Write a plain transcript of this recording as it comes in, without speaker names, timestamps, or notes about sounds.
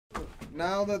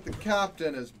now that the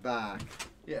captain is back.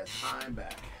 Yes, I'm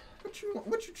back.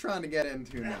 What you trying to get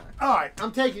into now? All right,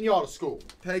 I'm taking y'all to school.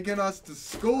 Taking us to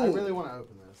school. I really want to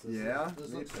open this.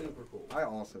 This looks too. super cool. I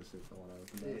also super want to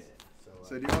open this. Yeah.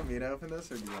 So do you want me to open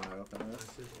this or do you want to open this?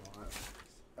 I super want to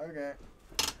open this. Okay.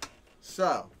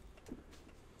 So,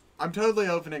 I'm totally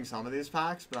opening some of these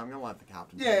packs, but I'm gonna let the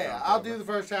captain. Yeah, I'll do the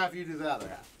first half. You do the other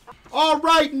half. All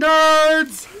right,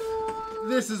 nerds.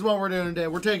 This is what we're doing today.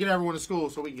 We're taking everyone to school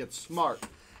so we can get smart,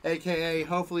 aka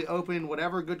hopefully open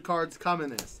whatever good cards come in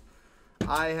this.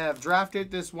 I have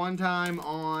drafted this one time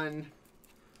on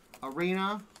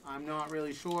Arena. I'm not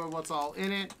really sure what's all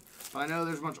in it, but I know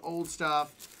there's a bunch of old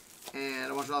stuff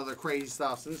and a bunch of other crazy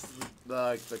stuff. So this is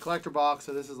the collector box.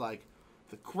 So this is like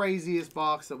the craziest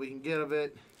box that we can get of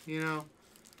it. You know,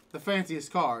 the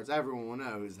fanciest cards. Everyone will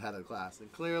know who's the head of the class.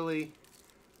 And clearly,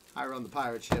 I run the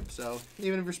pirate ship. So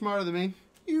even if you're smarter than me,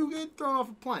 you get thrown off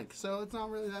a plank. So it's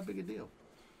not really that big a deal.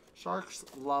 Sharks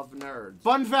love nerds.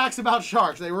 Fun facts about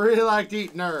sharks. They really like to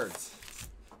eat nerds.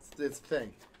 It's a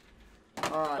thing.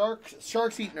 All right.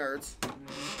 Sharks eat nerds.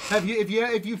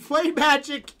 If you played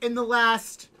Magic in the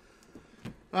last,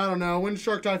 I don't know, when did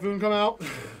Shark Typhoon come out?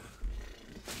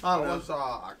 I don't know. It was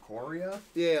Aquaria?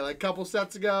 Yeah, like a couple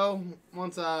sets ago.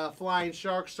 Once flying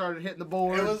sharks started hitting the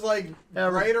board. It was like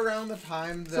right around the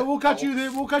time that. So we'll cut you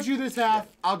this half.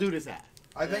 Yeah. I'll do this half.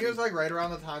 I think it was like right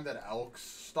around the time that elks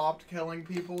stopped killing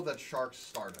people that sharks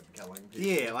started killing people.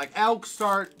 Yeah, like elks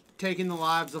start taking the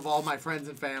lives of all my friends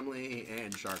and family,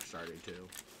 and sharks started too.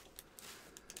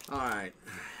 Alright.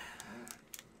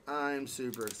 I'm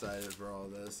super excited for all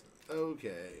this.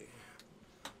 Okay.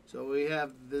 So we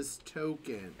have this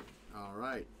token.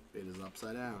 Alright. It is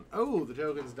upside down. Oh, the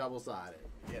token's double-sided.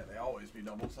 Yeah, they always be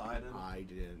double-sided. I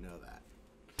didn't know that.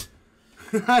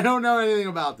 I don't know anything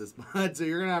about this, bud, so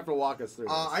you're going to have to walk us through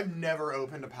this. I've never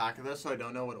opened a pack of this, so I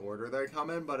don't know what order they come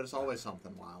in, but it's always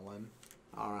something wildin'.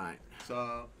 Alright.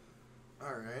 So,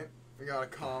 alright. We got a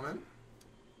common.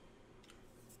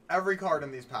 Every card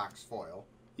in these packs foil.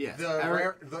 Yes.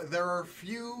 There are a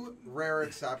few rare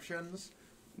exceptions.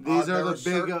 These are the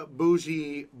big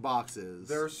bougie boxes.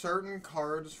 There are certain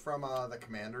cards from the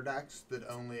commander decks that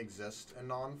only exist in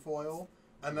non-foil.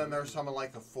 And then there's some of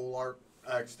like the full art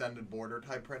extended border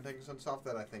type printings and stuff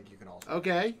that I think you can also.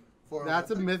 Okay. That's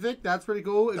a mythic. That's pretty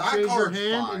cool. Exchange your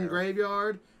hand in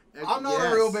graveyard. I'm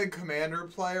not a real big commander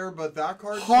player, but that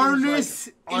card Harness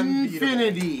like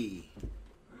Infinity.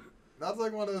 That's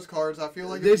like one of those cards. I feel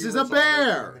like this is a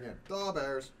bear. The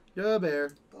bears. The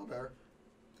bear. The bear.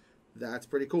 That's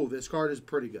pretty cool. This card is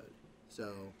pretty good.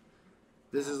 So,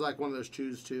 this is like one of those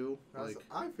choose two. Like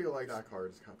I feel like that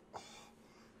card is kind of.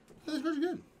 Oh. This card's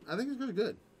good. I think this card's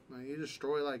good. Like you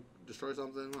destroy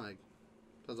something like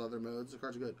those other modes. The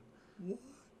card's good. What?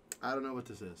 I don't know what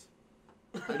this is.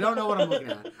 I don't know what I'm looking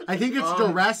at. I think it's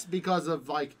duress because of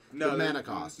like the mana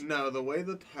cost. No, the way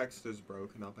the text is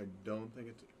broken up, I don't think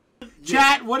it's.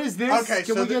 Chat, what is this? Okay,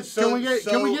 can we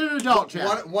get an adult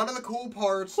chat? One of the cool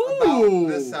parts about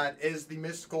this set is the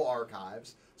Mystical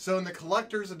Archives. So in the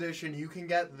collector's edition, you can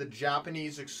get the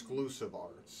Japanese exclusive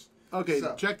arts. Okay,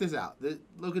 check this out.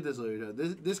 Look at this.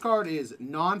 This card is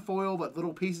non-foil, but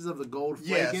little pieces of the gold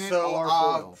flake in it are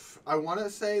foil. I want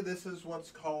to say this is what's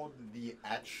called the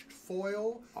etched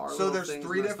foil. So there's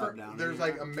there's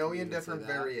like a million different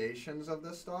variations of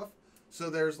this stuff. So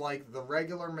there's like the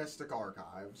regular Mystic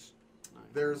Archives.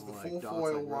 There's the full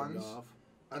foil ones.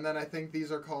 And then I think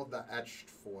these are called the etched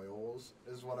foils,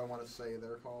 is what I want to say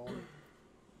they're called.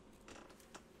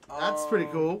 That's pretty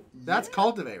cool. That's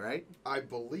Cultivate, right? I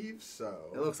believe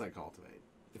so. It looks like Cultivate.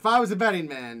 If I was a betting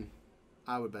man,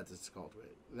 I would bet this is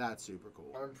Cultivate. That's super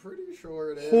cool. I'm pretty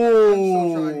sure it is. Oh. I'm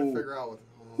still trying to figure out what.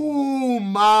 Oh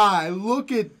my!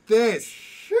 Look at this.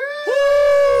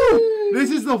 This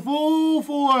is the full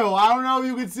foil. I don't know if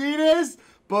you can see this,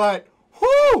 but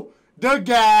the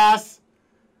gas.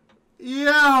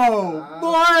 Yo,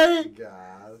 boy.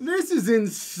 Gas. This is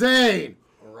insane.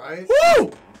 All right.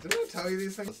 Woo! Didn't I tell you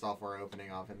these things? The stuff we're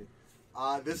opening off.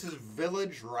 This is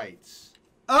Village Rites.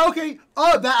 Okay.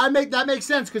 Oh, that makes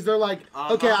sense because they're like,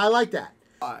 okay, I like that.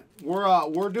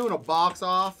 We're doing a box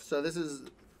off, so this is.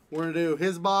 We're going to do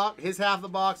his half of the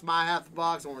box, my half of the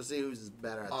box, and we'll see who's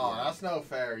better at the end. That's no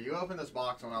fair. You opened this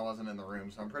box when I wasn't in the room,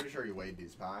 so I'm pretty sure you weighed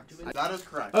these packs. That is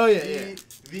correct. Oh, yeah,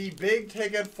 The big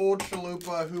ticket full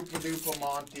chalupa hoopa doopa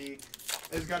Monty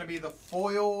is going to be the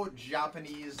foil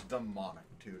Japanese demonic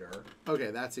tutor.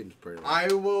 Okay, that seems pretty I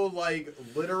will, like,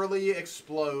 literally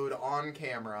explode on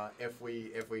camera if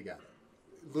we get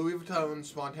it. Louis Vuitton,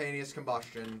 spontaneous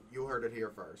combustion. You heard it here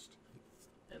first.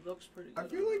 It looks pretty good. I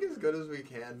feel like as good as we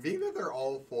can. Being that they're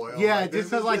all foil. Yeah, like, just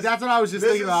because, like, that's what I was just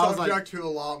thinking about. This is subject to a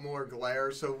lot more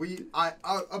glare, so we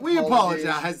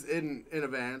apologize in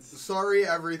advance. Sorry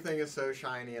everything is so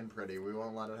shiny and pretty. We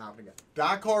won't let it happen again.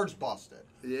 That card's busted.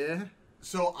 Yeah?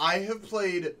 So I have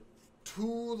played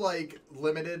 2, like,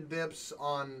 limited dips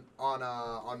on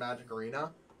Magic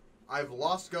Arena. I've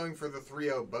lost going for the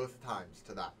 3-0 both times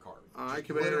to that card. Alright,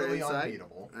 literally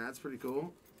unbeatable. That's pretty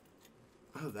cool.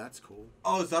 Oh, that's cool.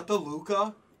 Oh, is that the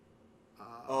Luca?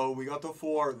 Oh, we got the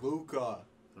 4 Luca.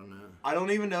 I don't know. I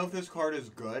don't even know if this card is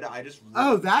good. I just...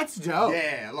 Oh, that's dope.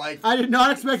 Yeah, like... I did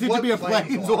not expect it to be a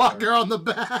Planeswalker on the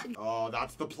back. Oh,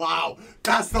 that's the plow.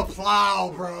 That's the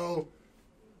plow, bro.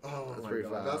 Oh, that's my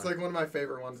God. fire. That's like one of my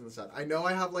favorite ones in the set. I know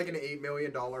I have like an $8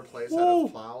 million play set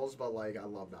of plows, but like I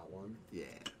love that one. Yeah.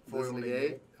 Foil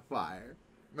negate. Fire.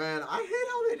 Man, I hate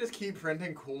how they just keep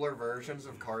printing cooler versions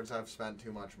of cards I've spent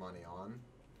too much money on.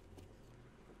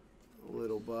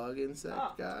 Little bug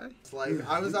insect guy. It's like,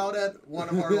 I was out at one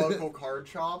of our local card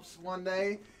shops one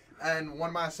day, and one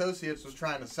of my associates was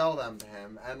trying to sell them to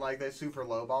him, and like they super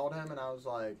lowballed him, and I was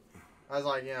like,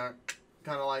 you know,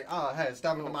 kind of like, oh, hey,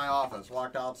 step into my office.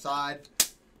 Walked outside,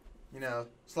 you know,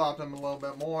 slapped him a little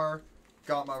bit more,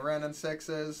 got my Ren and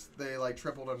 6s. They like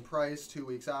tripled in price 2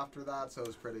 weeks after that, so it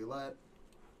was pretty lit.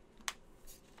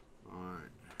 Alright.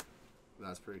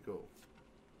 That's pretty cool.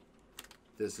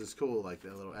 This is cool, like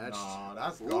that little etched. Nah,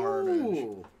 that's garbage.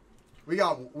 Ooh. We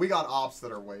got ops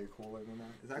that are way cooler than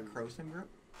that. Is that Croson Grip?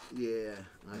 Yeah,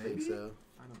 I think so.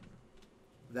 I don't know.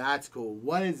 That's cool.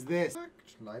 What is this?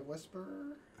 Night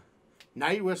Whisperer?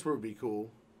 Night Whisperer would be cool.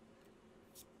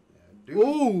 Yeah, dude.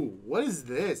 Ooh, what is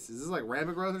this? Is this like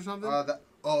Rampant Growth or something?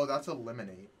 That's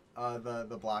Eliminate.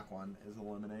 The black one is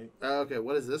Eliminate. Okay,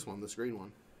 what is this one? This green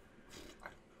one.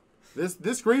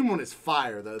 This green one is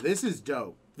fire though. This is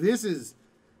dope.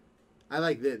 I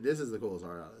like this. This is the coolest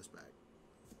art out of this bag.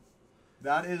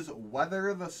 That is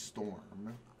Weather the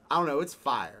Storm. I don't know. It's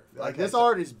fire. Like Okay, this so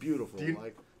art is beautiful.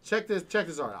 Like check this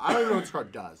art. I don't even know what this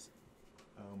card does.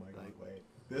 Oh my God! Wait,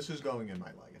 this is going in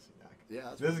my Legacy deck.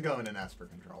 Yeah, this is going in Esper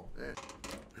Control. Yeah.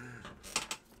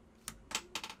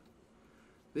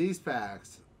 These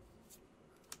packs,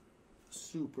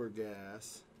 super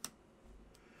gas.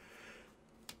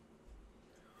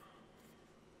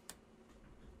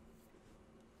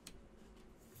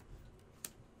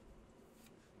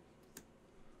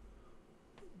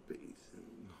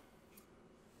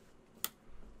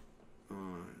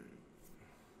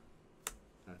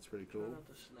 That's pretty cool. Try not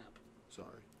to snap.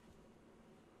 Sorry.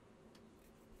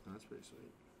 That's pretty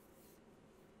sweet.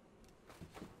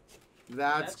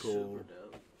 That's cool. Super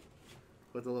dope.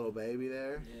 With the little baby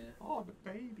there. Yeah. Oh, the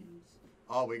babies.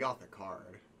 Oh, we got the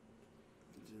card.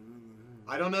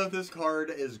 I don't know if this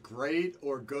card is great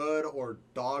or good or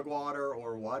dog water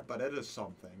or what, but it is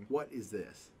something. What is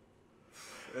this?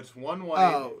 It's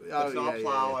 1/1. It's not yeah,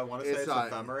 plow. Yeah. I want to say it's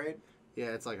Ephemerate.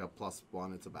 Yeah, it's like a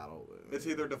 +1. It's a battle. It's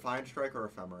either Defiant Strike or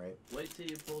Ephemerate. Wait till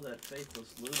you pull that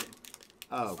Faithless Looting.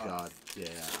 Oh, God. Yeah,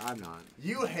 I'm not.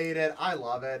 You hate it. I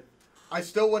love it. I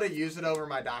still would have used it over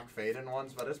my Doc Faden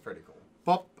ones, but it's pretty cool.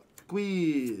 Pop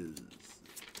quiz.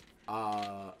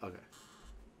 Okay.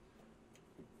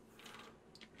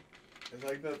 It's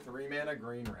like the 3-mana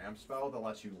green ramp spell that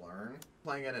lets you learn.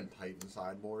 Playing it in Titan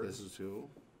sideboards. This is cool.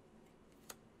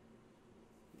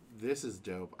 This is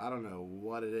dope. I don't know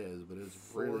what it is, but it's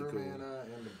really cool. 4 mana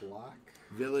and black.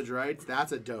 Village Rites.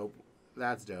 That's dope.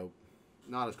 That's dope.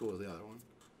 Not as cool as the other one.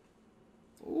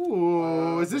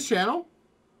 Ooh, is this channel?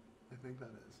 I think that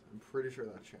is. I'm pretty sure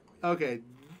that's channel. Yeah. Okay,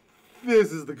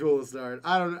 this is the coolest art.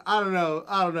 I don't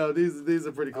know. These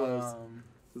are pretty close.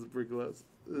 This is pretty close.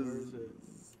 This is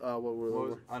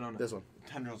what I don't know. This one.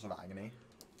 Tendrils of Agony.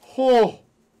 Oh,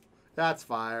 that's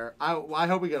fire. I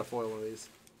hope we get a foil of these.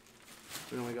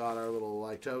 We only got our little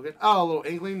like token. Oh, a little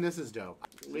inkling. This is dope.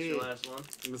 Is this your last one?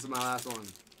 This is my last one.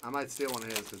 I might steal one of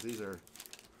his because these are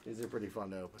pretty fun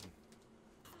to open.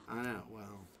 I know.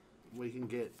 Well, we can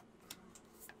get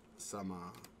some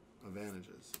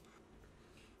advantages.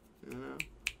 You know.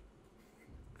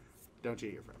 Don't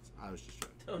cheat your friends. I was just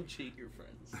trying. Don't cheat your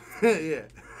friends. Yeah.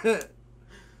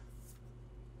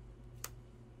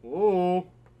 Oh.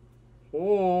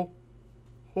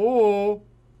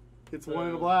 It's one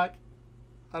in the black.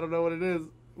 I don't know what it is.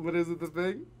 What is it, the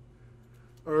thing?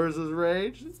 Urza's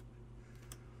Rage.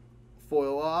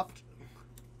 Foil opt.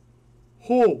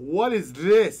 Oh, what is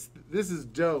this? This is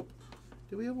dope.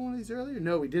 Did we open one of these earlier?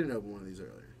 No, we didn't open one of these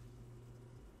earlier.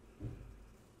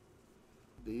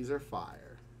 These are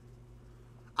fire.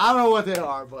 I don't know what they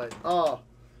are, but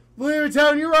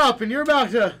LouisVuittone, you're up, and you're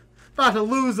about to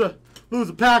lose a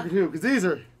pack or two, because these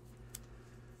are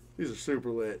These are super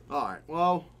lit. All right.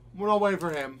 Well, we're not waiting for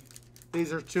him.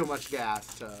 These are too much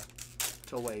gas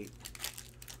to wait.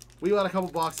 We got a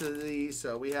couple boxes of these,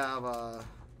 so we have.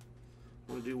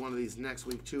 We'll do one of these next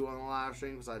week too on the live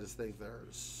stream because I just think they're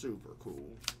super cool.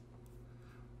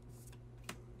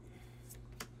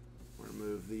 We're gonna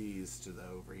move these to the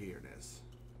over here-ness.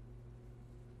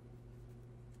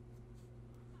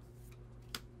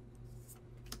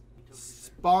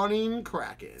 Spawning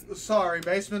Kraken. Sorry,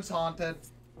 basement's haunted.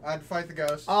 I had to fight the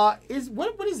ghost.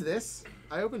 What is this?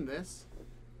 I opened this.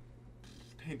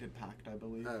 Tainted Pact, I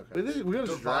believe. Okay. We got a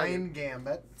Divine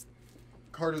Gambit.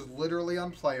 Card is literally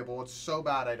unplayable. It's so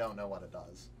bad I don't know what it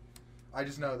does. I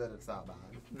just know that it's that bad.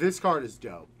 This card is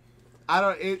dope. I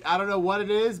don't know what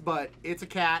it is, but it's a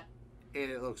cat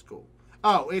and it looks cool.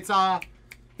 Oh, it's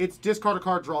discard a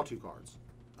card, draw 2 cards.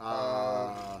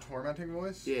 Tormenting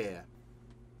Voice? Yeah.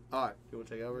 All right, you want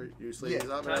to take over? You sleep these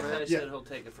up? I said he'll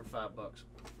take it for $5.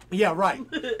 Yeah, right.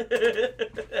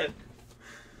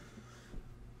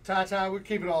 We're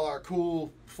keeping all our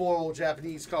cool foil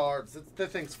Japanese cards.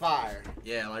 That thing's fire.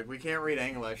 Yeah, like we can't read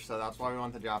English, so that's why we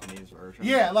want the Japanese version.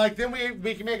 Yeah, like then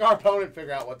we can make our opponent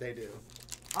figure out what they do.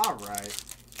 All right.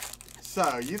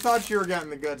 So you thought you were getting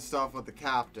the good stuff with the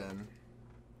captain.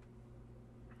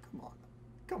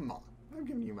 Come on. I'm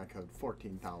giving you my code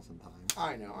 14,000 times.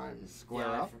 I know. I'm square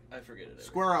up. I forget it.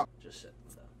 Square up. Just sit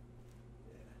them down.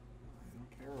 Yeah. I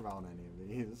don't care about any of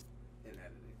these. in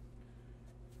editing.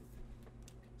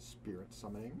 Spirit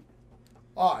summoning.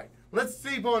 All right, let's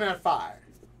see Bone at fire.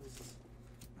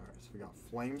 All right, so we got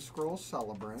Flame Scroll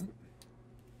Celebrant,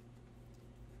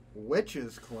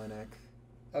 Witch's Clinic.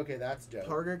 Okay, that's dope.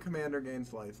 Target commander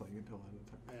gains lifelink until end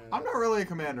of turn. Yeah, I'm not really a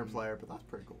commander player, but that's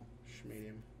pretty cool.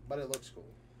 Medium, but it looks cool.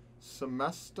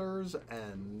 Semester's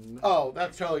End. Oh,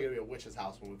 that's totally gonna be a witch's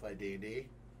house when we play D&D.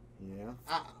 Yeah.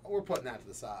 We're putting that to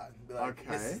the side. Be like,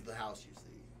 Okay. This is the house you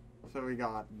see. So we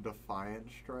got Defiant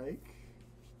Strike.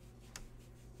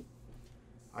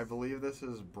 I believe this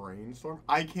is Brainstorm.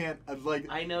 I can't,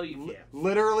 I know you can't.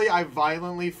 Literally, I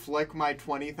violently flick my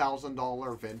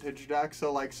 $20,000 vintage deck,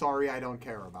 so, sorry, I don't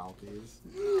care about these.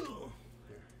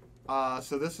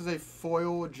 So this is a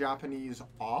foil Japanese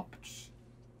Opt.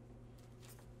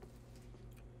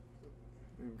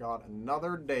 We've got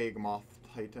another Dagmoth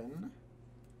Titan.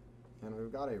 And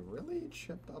we've got a really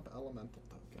chipped up Elemental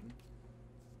token.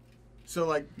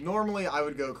 So, normally I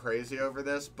would go crazy over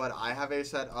this, but I have a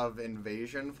set of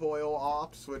Invasion Foil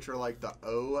Ops, which are the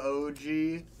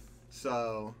OOG.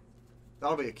 So,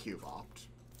 that'll be a cube Opt.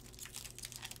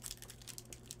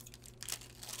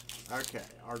 Okay,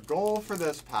 our goal for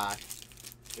this pack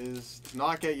is to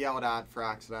not get yelled at for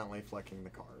accidentally flicking the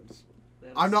cards.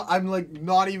 I'm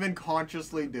not even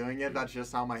consciously doing it, that's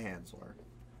just how my hands work.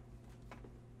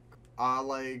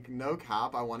 No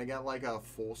cap, I want to get, a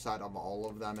full set of all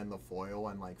of them in the foil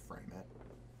and, frame it.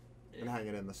 And hang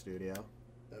it in the studio.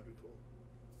 That'd be cool.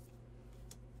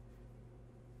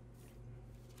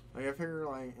 I figure,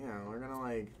 we're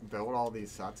gonna, build all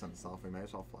these sets and stuff. We may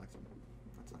as well flex them.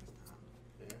 That's nice to have.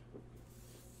 Yeah.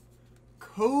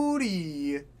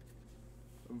 Cody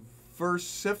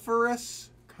Versiferous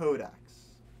Codex.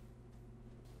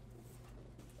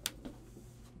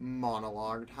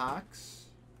 Monologue Tax.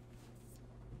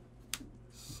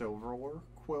 Silver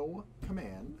Quill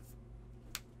Command.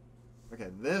 Okay,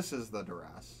 this is the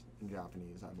Duress in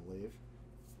Japanese, I believe.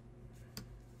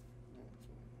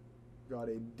 Got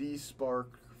a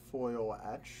D-Spark Foil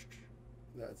Etched.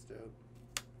 That's dope.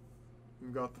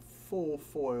 We've got the full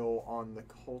foil on the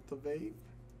Cultivate.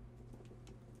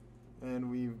 And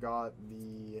we've got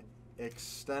the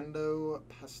Extendo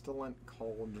Pestilent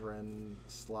Cauldron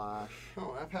 / Oh,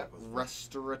 that pack was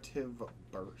Restorative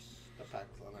Burst. That pack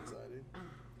was unexciting.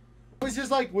 It's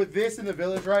just with this in the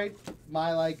village, right?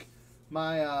 My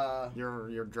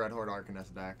Your Dreadhorde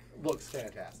Arcanist deck looks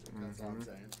fantastic. That's all I'm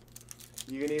saying.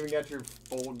 You can even get your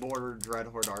old border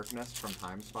Dreadhorde Arcanist from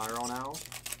Time Spiral now.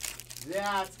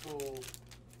 That's cool.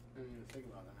 I didn't even think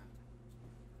about that.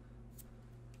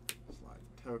 Slide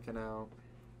token out.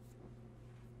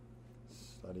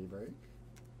 Study Break.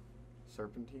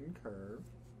 Serpentine Curve.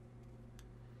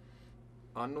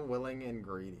 Unwilling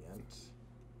Ingredient.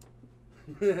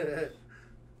 This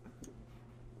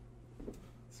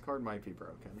card might be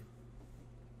broken.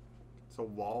 It's a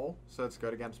wall, so it's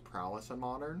good against Prowess and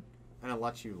Modern, and it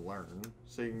lets you learn,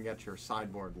 so you can get your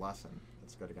sideboard lesson.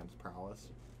 It's good against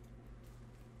Prowess.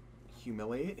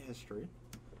 Humiliate History.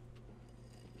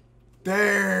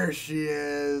 There she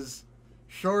is!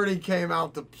 Shorty came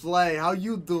out to play. How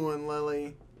you doing,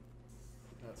 Lily?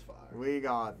 That's fire. We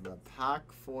got the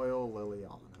Pack Foil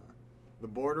Liliana. The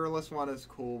borderless one is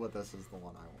cool, but this is the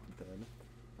one I wanted.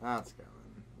 That's going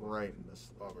right in this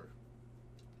slobber.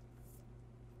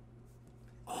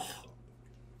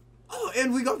 Oh,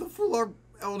 and we got the full art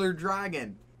Elder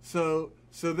Dragon. So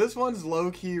this one's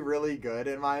low-key really good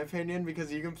in my opinion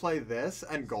because you can play this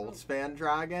and Goldspan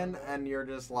Dragon and you're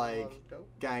just like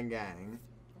gang gang.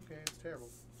 Okay, it's terrible.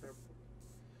 It's terrible.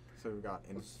 So we got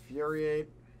Infuriate.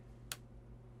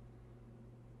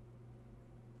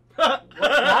 What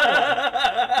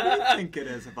What do you think it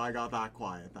is if I got that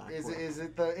quiet that quick? Is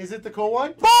it the cool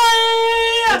one?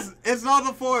 It's not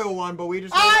the foil one, but we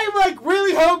just... I like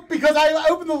really hope because I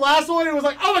opened the last one and it was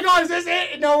like, oh my god, is this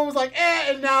it? And no one was like,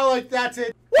 eh, and now like that's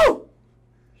it. Woo!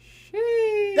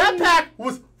 Sheesh. That pack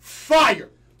was fire.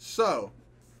 So,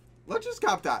 let's just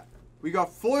cap that. We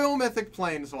got foil Mythic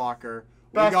Planeswalker.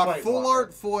 Best we got Planeswalker. full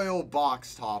art foil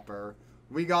Box Topper.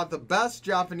 We got the best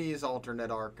Japanese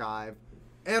alternate archive.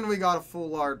 And we got a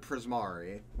full art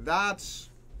Prismari. That's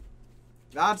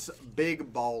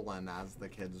big ballin', as the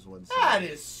kids would say. That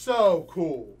is so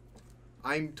cool.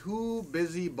 I'm too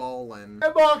busy ballin'.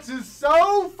 That box is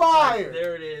so fire.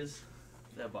 There it is.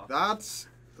 That box. That's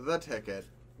the ticket.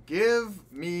 Give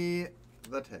me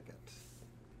the ticket.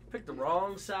 Picked the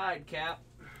wrong side, Cap.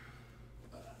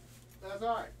 That's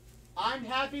alright. I'm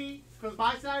happy because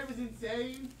my side was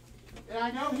insane. And I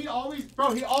know he always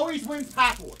wins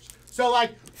pack wars. So,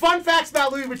 like, fun facts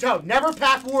about Louis Vuitton. Never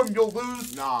pack war and you'll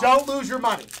lose. Nah. Don't lose your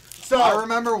money. So, I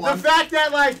remember one. the fact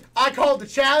that, like, I called the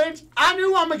challenge, I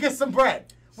knew I'm going to get some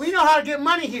bread. We know how to get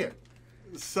money here.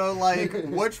 So, like,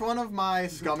 which one of my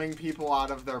scumming people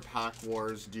out of their pack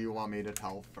wars do you want me to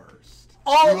tell first?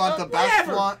 Oh, Do you want the best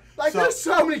whatever. one? Like, So- there's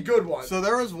so many good ones. So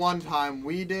there was one time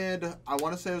we did, I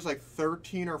want to say it was like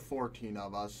 13 or 14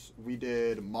 of us. We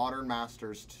did Modern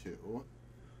Masters 2.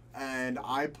 And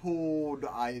I pulled,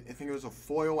 I think it was a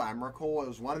foil Emrakul. It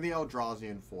was one of the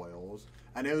Eldrazian foils.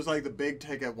 And it was like the big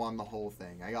ticket won the whole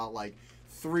thing. I got like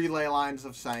 3 Ley Lines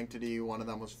of Sanctity. One of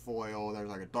them was foil. There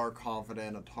was like a Dark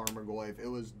Confidant, a Tarmogoyf. It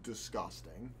was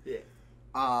disgusting.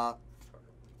 Yeah.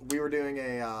 We were doing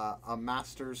a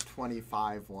Masters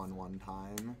 25 one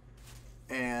time.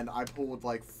 And I pulled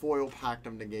like foil Pact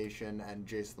of Negation and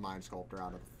Jace the Mind Sculptor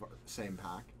out of the same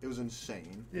pack. It was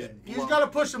insane. Yeah. You just got to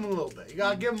push him a little bit. You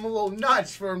got to give him a little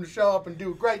nudge for him to show up and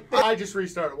do a great thing. I just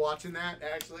restarted watching that,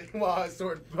 actually, while I was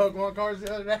sorting Pokemon cards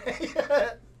the other day.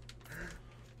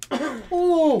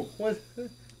 Ooh.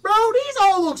 Bro, these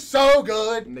all look so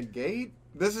good. Negate?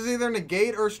 This is either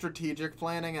negate or strategic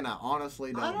planning, and I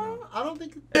honestly don't know. I don't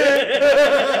think...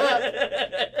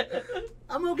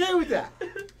 I'm okay with that.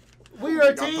 We are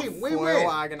a got the team. We foil win.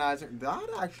 Agonizer. That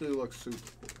actually looks super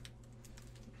cool.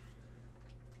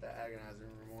 The Agonizer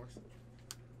Remorse.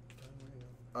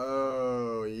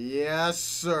 Oh, yes,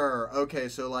 sir. Okay,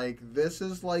 so, like, this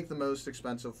is, like, the most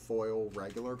expensive foil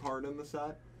regular card in the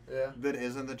set. Yeah. That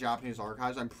isn't the Japanese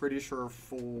archives. I'm pretty sure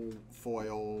full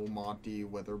foil Monty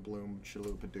Witherbloom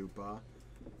Chalupa Dupa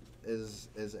is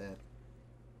it.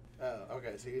 Oh,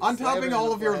 okay. So Untapping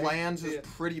all of your lands is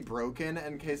pretty broken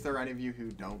in case there are any of you who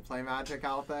don't play Magic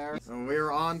out there. And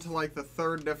we're on to like the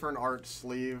 3rd different art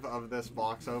sleeve of this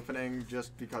box opening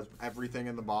just because everything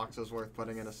in the box is worth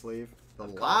putting in a sleeve. The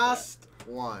last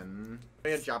one.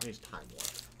 We had Japanese Time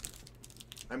Warp.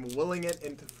 I'm willing it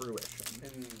into fruition.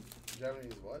 In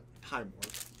Japanese what? Time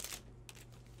Warp.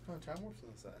 Oh, Time Warp's on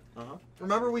the side. Uh-huh.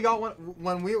 Remember we got one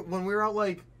when we were out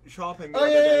like shopping the Oh,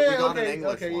 other yeah, day, yeah, we got okay, an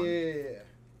English okay, one. yeah.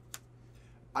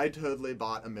 I totally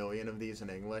bought 1 million of these in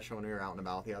English when we were out and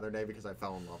about the other day because I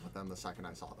fell in love with them the second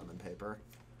I saw them in paper.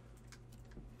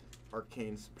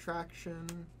 Arcane Subtraction.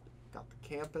 Got the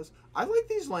Campus. I like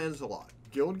these lands a lot.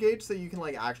 Guild Gates that you can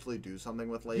like actually do something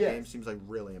with late game seems like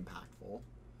really impactful.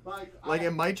 Like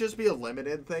it might just be a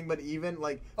limited thing, but even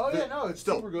like no, it's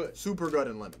still super good. Super good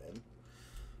and limited.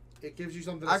 It gives you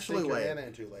something to Actually, sink your wait. mana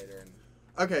into later. And...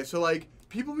 Okay, so like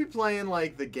people be playing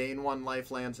like the gain 1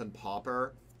 life lands and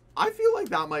Pauper. I feel like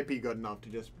that might be good enough to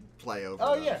just play over.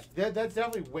 Oh those. yeah, that's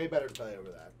definitely way better to play over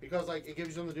that because like it gives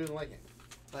you something to do in the late game.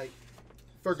 Like,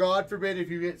 for God forbid if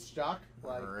you get stuck.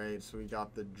 Like, all right, so we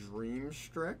got the Dream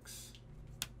Strix,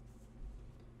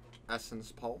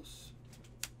 Essence Pulse.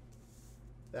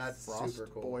 that's Frost super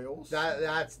cool. Boils.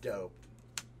 That's dope.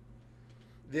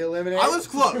 The Eliminate. I was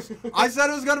close. I said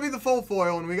it was gonna be the full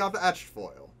foil, and we got the etched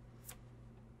foil.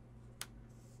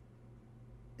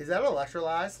 Is that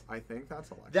Electrolyze? I think that's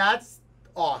electric. That's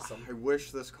awesome. I wish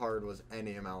this card was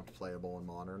any amount playable in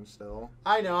Modern still.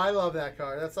 I know. I love that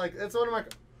card. That's one of my.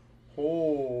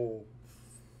 Oh.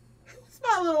 It's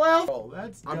my little elf. Oh,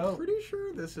 that's dope. I'm pretty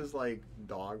sure this is like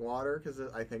dog water because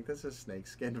I think this is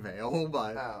Snakeskin Veil,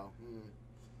 but Oh.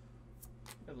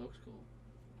 That looks cool.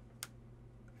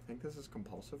 I think this is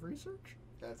Compulsive Research.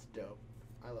 That's dope.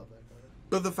 I love that card.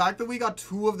 But the fact that we got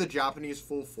 2 of the Japanese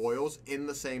full foils in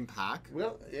the same pack,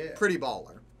 well, yeah, pretty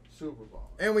baller. Super baller.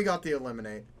 And we got the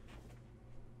Eliminate.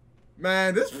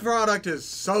 Man, this product is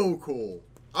so cool.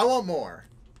 I want more.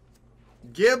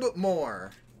 Give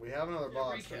more. We have another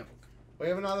box. Recap. We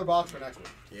have another box for next week.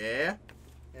 Yeah?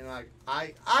 And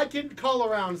I can call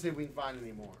around and see if we can find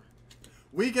any more.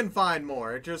 We can find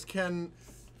more. It just can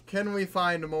we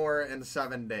find more in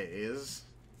 7 days?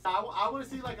 I want to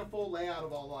see like a full layout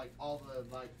of all the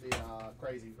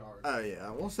crazy cards. Oh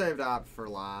yeah, we'll save that for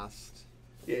last.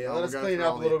 Yeah, let us clean it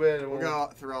up a little bit. And we'll go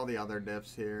through all the other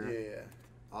dips here.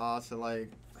 Yeah. So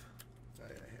like,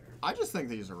 I just think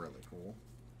these are really cool.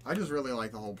 I just really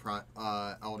like the whole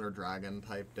Elder Dragon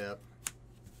type dip.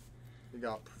 We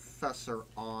got Professor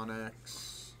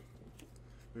Onyx.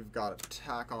 We've got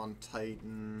Attack on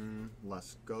Titan.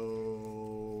 Let's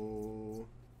go.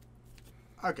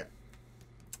 Okay.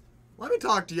 Let me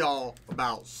talk to y'all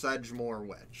about Sedgemoor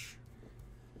Witch.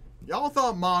 Y'all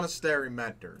thought Monastery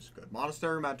Mentor's good.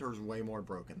 Monastery Mentor is way more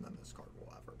broken than this card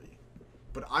will ever be.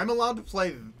 But I'm allowed to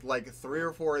play like 3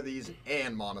 or 4 of these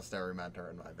and Monastery Mentor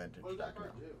in my vintage deck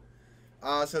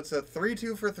now. So it's a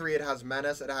 3/2 for 3. It has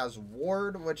Menace. It has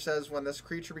Ward, which says when this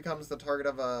creature becomes the target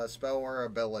of a spell or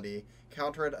ability,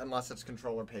 counter it unless its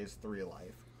controller pays 3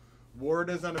 life. Ward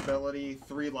is an ability.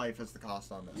 3 life is the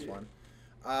cost on this one.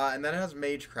 And then it has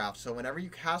Magecraft. So whenever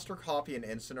you cast or copy an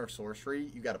instant or sorcery,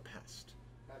 you get a pest.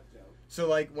 That's dope. So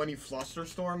like when you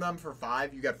Flusterstorm them for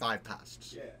 5, you get 5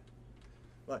 pests. Yeah.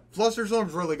 Like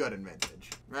Flusterstorm's really good in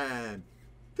vintage. Man,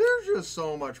 there's just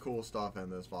so much cool stuff in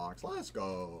this box. Let's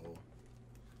go.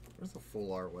 Where's the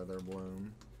full art Witherbloom?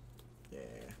 Yeah.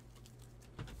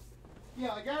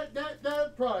 Yeah, like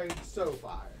that probably so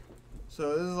fire.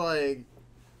 So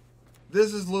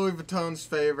this is Louis Vuitton's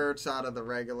favorites out of the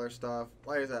regular stuff.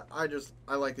 Like I said,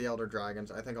 I like the Elder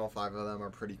Dragons. I think all 5 of them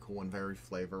are pretty cool and very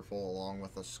flavorful, along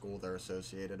with the school they're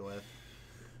associated with.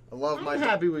 I'm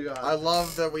happy we got it. I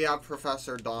love that we have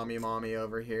Professor Dommy Mommy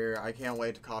over here. I can't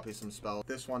wait to copy some spells.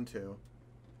 This one too.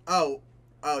 Oh,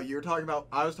 you were talking about.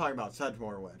 I was talking about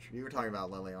Sedgemoor Witch. You were talking about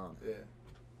Liliana. Yeah.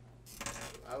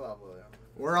 I love Liliana.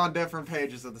 We're on different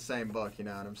pages of the same book. You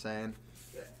know what I'm saying?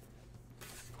 Yeah.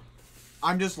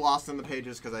 I'm just lost in the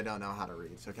pages because I don't know how to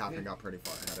read. So Captain got pretty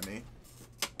far ahead of me.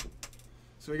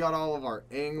 So we got all of our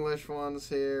English ones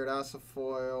here. That's a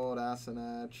foil. That's an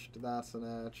etched. That's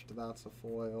an etched. That's a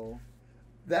foil.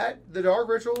 The Dark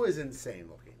Ritual is insane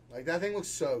looking. Like that thing looks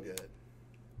so good.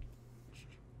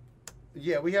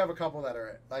 Yeah, we have a couple that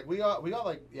are like we got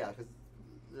like because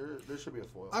there should be a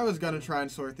foil. I was gonna try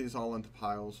and sort these all into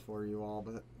piles for you all,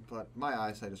 but my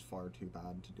eyesight is far too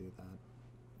bad to do that.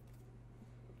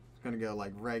 It's gonna go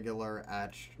like regular,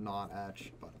 etched, not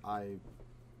etched, but I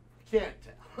can't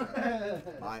tell.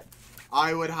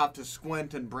 I would have to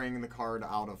squint and bring the card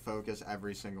out of focus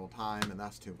every single time, and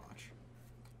that's too much.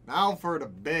 Now for the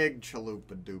big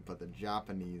chalupa dupa, the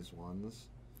Japanese ones.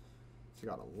 So we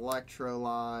got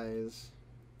Electrolyze,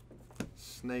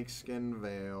 Snakeskin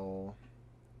Veil.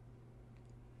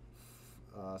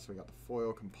 So we got the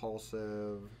Foil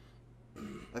Compulsive.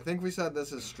 I think we said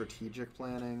this is Strategic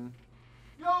Planning.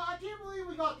 Yo, I can't believe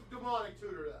we got the Demonic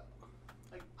Tutor though.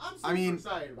 Like, I'm super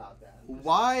excited about that.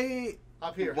 Why?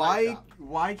 Up here.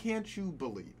 Why can't you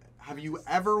believe it? Have you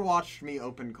ever watched me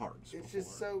open cards before? It's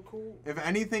just so cool. If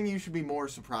anything, you should be more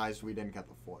surprised we didn't get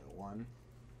the foil one.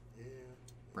 Yeah.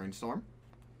 Brainstorm.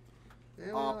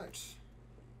 Yeah, I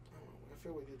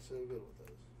feel we did so good with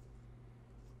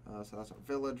those. So that's our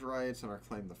Village Rites and our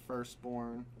Claim the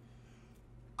Firstborn.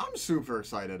 I'm super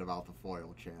excited about the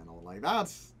foil channel. Like that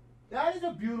is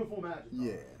a beautiful magic.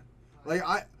 Yeah.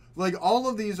 Like all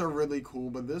of these are really cool,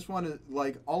 but this one is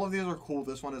like all of these are cool.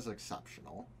 This one is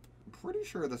exceptional. I'm pretty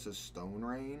sure this is Stone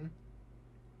Rain.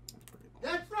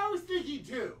 That's what I was thinking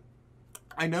too.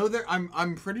 I know there.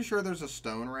 I'm pretty sure there's a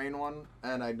Stone Rain one,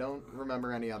 and I don't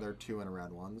remember any other 2 and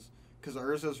red ones. Because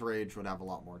Urza's Rage would have a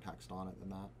lot more text on it than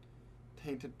that.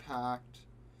 Tainted Pact,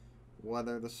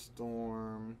 Weather the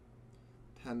Storm,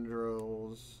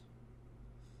 Tendrils.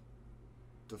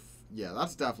 Yeah,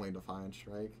 that's definitely Defiant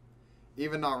Strike.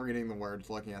 Even not reading the words,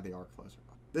 looking at the art closer.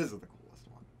 This is the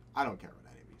coolest one. I don't care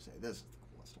what any of you say. This is the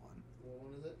coolest one. What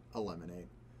one is it? Eliminate.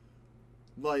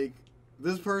 Like,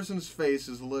 this person's face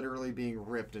is literally being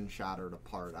ripped and shattered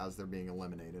apart as they're being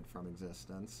eliminated from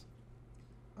existence.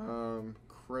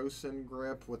 Krosan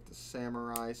Grip with the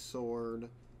Samurai Sword.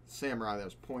 Samurai that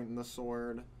was pointing the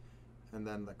sword. And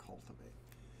then the Cultivate.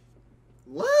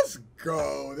 Let's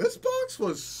go! This box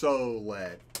was so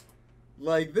lit.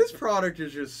 Like, this product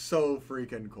is just so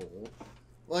freaking cool.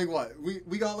 Like what?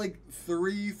 We got like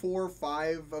 3, 4,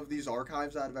 5 of these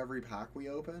archives out of every pack we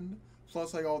opened.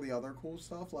 Plus like all the other cool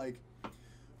stuff. Like,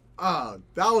 that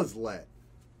was lit.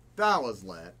 That was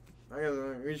lit.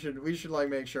 We should like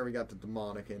make sure we got the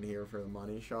demonic in here for the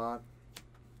money shot.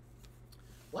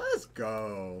 Let's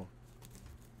go.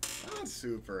 That's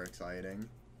super exciting.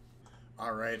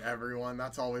 Alright everyone,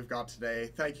 that's all we've got today.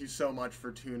 Thank you so much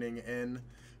for tuning in.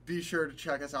 Be sure to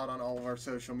check us out on all of our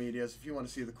social medias if you want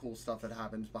to see the cool stuff that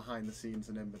happens behind the scenes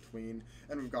and in between.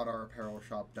 And we've got our apparel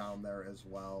shop down there as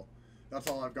well. That's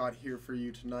all I've got here for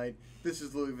you tonight. This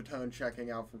is LouisVuittone checking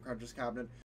out from Crunch's Cabinet.